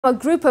A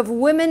group of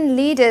women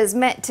leaders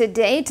met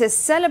today to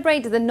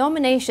celebrate the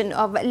nomination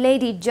of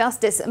Lady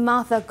Justice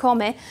Martha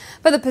Koome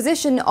for the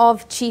position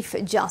of Chief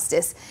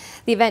Justice.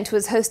 The event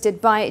was hosted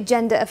by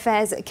Gender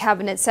Affairs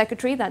Cabinet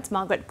Secretary, that's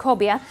Margaret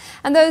Kobia,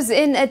 and those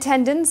in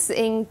attendance,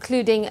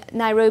 including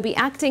Nairobi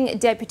Acting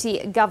Deputy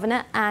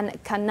Governor Anne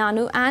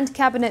Kananu and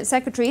Cabinet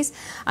Secretaries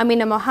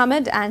Amina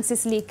Mohammed and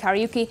Cicely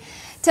Kariuki,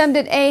 termed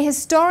it a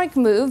historic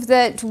move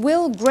that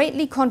will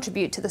greatly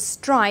contribute to the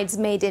strides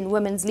made in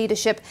women's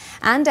leadership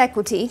and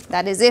equity.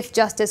 That is, if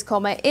Justice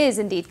Koome is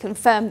indeed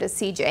confirmed as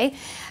CJ.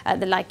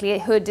 The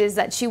likelihood is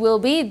that she will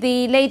be.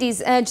 The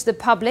ladies urge the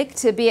public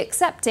to be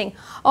accepting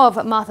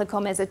of Martha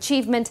Koome's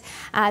achievement,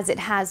 as it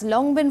has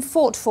long been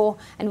fought for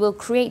and will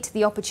create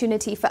the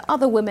opportunity for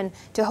other women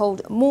to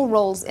hold more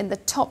roles in the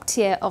top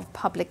tier of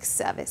public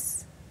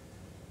service.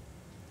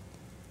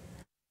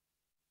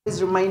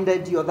 Is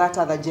reminded you're that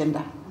other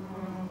gender.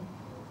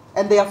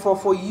 And therefore,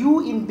 for you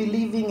in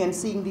believing and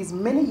seeing this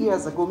many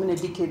years ago, many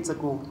decades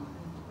ago,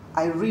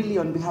 I really,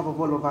 on behalf of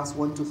all of us,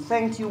 want to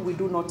thank you. We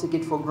do not take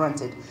it for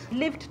granted.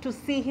 Lived to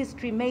see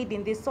history made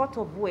in this sort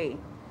of way.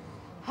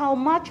 How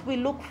much we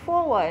look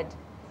forward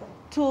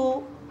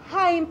to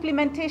her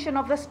implementation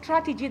of the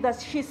strategy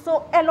that she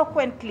so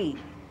eloquently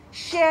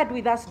shared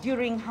with us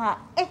during her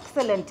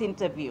excellent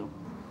interview.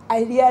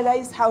 I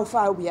realize how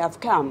far we have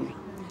come.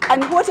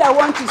 And what I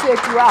want to say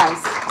to us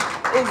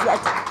is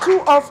that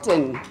too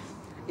often,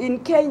 in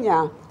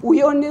Kenya,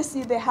 we only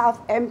see the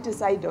half-empty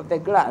side of the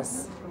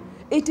glass.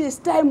 It is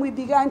time we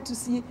began to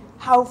see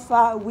how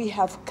far we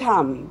have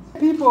come.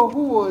 People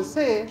who will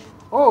say,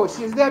 oh,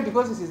 she's there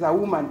because she's a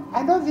woman.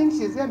 I don't think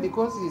she's there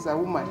because she's a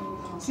woman.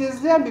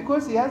 She's there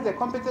because she has the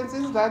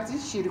competencies that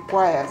she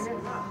requires.